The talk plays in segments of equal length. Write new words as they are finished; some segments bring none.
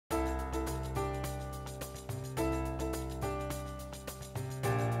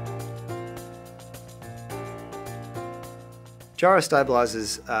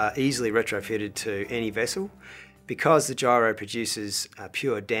Gyro-stabilisers are easily retrofitted to any vessel. Because the gyro produces a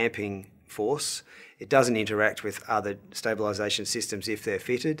pure damping force, it doesn't interact with other stabilisation systems if they're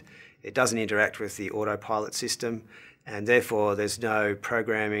fitted. It doesn't interact with the autopilot system, and therefore there's no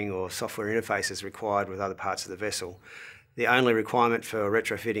programming or software interfaces required with other parts of the vessel. The only requirement for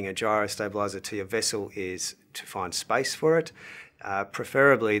retrofitting a gyro-stabiliser to your vessel is to find space for it.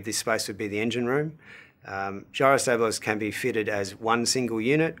 Preferably this space would be the engine room. Gyro-stabilisers can be fitted as one single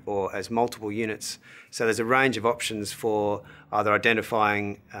unit or as multiple units. So there's a range of options for either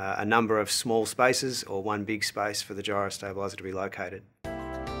identifying a number of small spaces or one big space for the gyro-stabiliser to be located.